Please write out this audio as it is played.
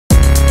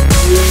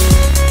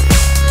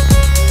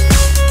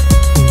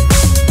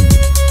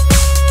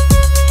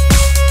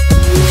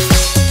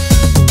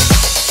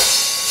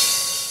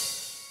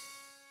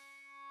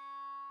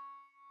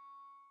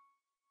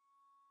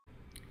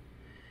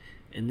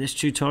this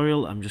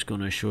tutorial I'm just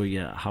going to show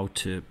you how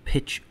to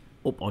pitch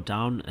up or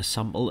down a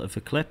sample of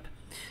a clip.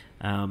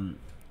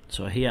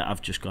 So here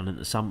I've just gone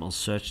into samples,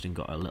 searched and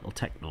got a little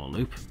techno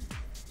loop.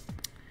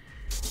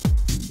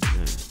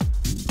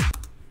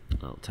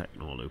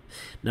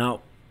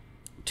 Now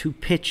to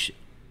pitch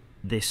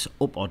this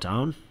up or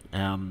down,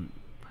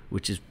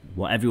 which is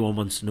what everyone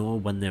wants to know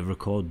when they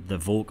record the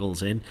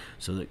vocals in,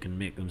 so that can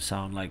make them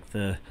sound like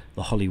the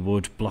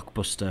Hollywood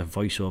blockbuster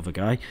voiceover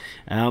guy.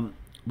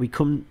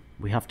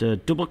 We have to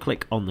double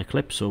click on the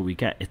clip so we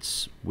get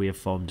its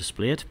waveform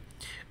displayed.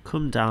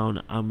 Come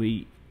down and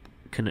we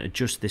can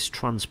adjust this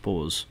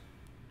transpose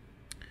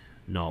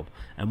knob,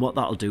 and what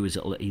that'll do is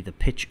it'll either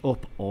pitch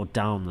up or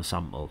down the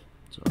sample.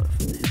 So if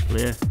I hit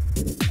play,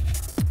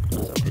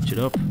 as I pitch it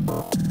up,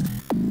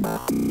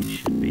 you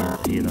should be able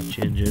to hear that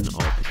changing,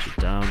 or pitch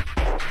it down.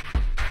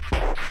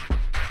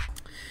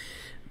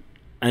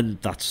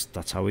 And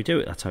that's how we do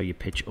it. That's how you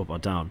pitch up or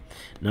down.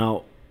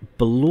 Now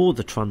below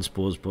the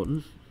transpose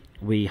button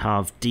we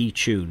have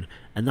detune,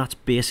 and that's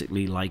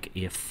basically like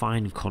a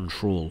fine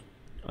control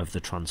of the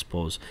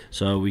transpose.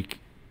 So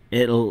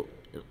it'll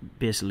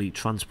basically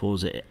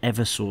transpose it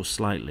ever so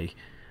slightly,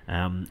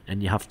 and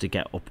you have to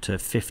get up to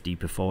 50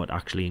 before it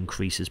actually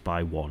increases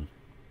by 1.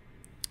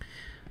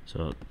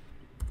 So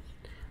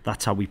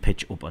that's how we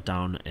pitch up or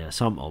down a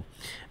sample.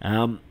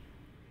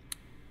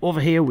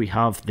 Over here we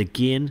have the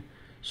gain,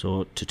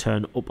 so to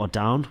turn up or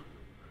down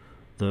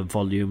the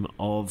volume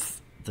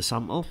of the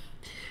sample.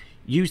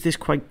 Use this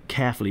quite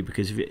carefully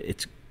because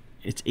it's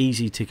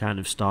easy to kind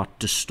of start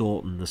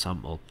distorting the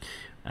sample.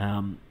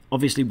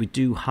 Obviously we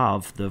do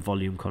have the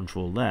volume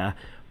control there,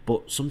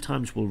 but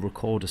sometimes we'll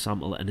record a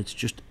sample and it's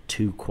just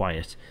too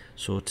quiet.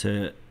 So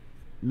to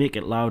make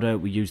it louder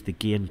we use the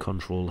gain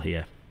control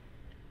here.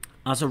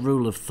 As a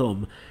rule of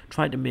thumb,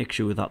 try to make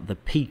sure that the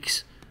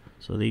peaks,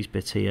 so these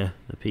bits here,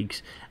 the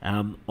peaks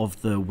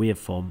of the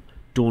waveform,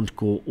 don't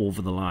go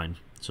over the line.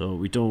 So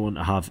we don't want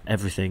to have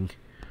everything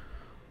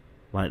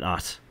like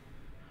that,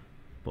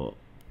 but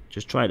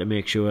just try to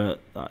make sure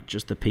that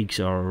just the peaks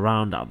are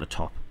around at the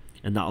top,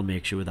 and that'll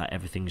make sure that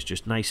everything's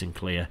just nice and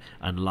clear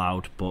and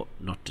loud but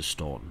not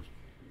distorting.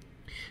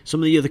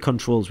 Some of the other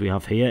controls we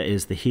have here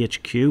is the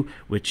HQ,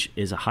 which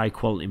is a high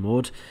quality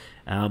mode.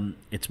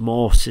 It's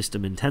more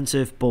system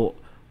intensive, but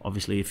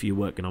obviously if you're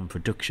working on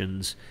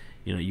productions,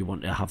 you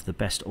want to have the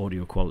best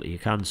audio quality you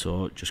can,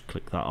 so just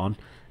click that on.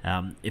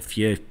 If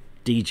you're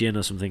DJing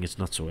or something, it's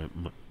not so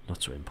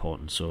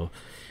important, so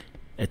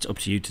it's up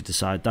to you to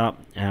decide that.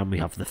 We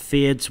have the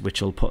fades,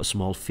 which will put a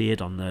small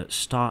fade on the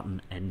start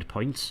and end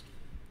points.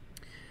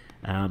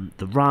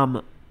 The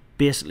RAM,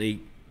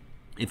 basically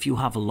if you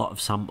have a lot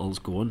of samples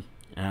going,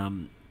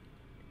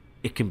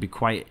 it can be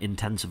quite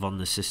intensive on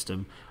the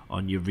system,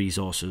 on your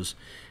resources,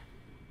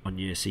 on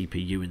your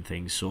CPU and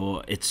things,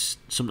 so it's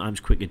sometimes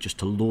quicker just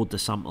to load the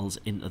samples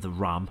into the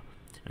RAM,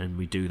 and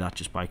we do that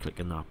just by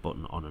clicking that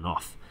button on and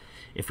off.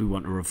 If we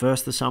want to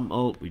reverse the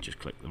sample, we just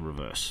click the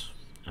reverse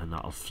and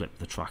that'll flip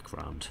the track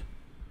round.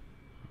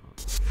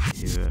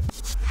 Here,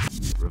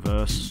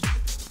 reverse.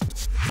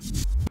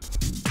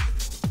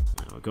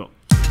 There we go.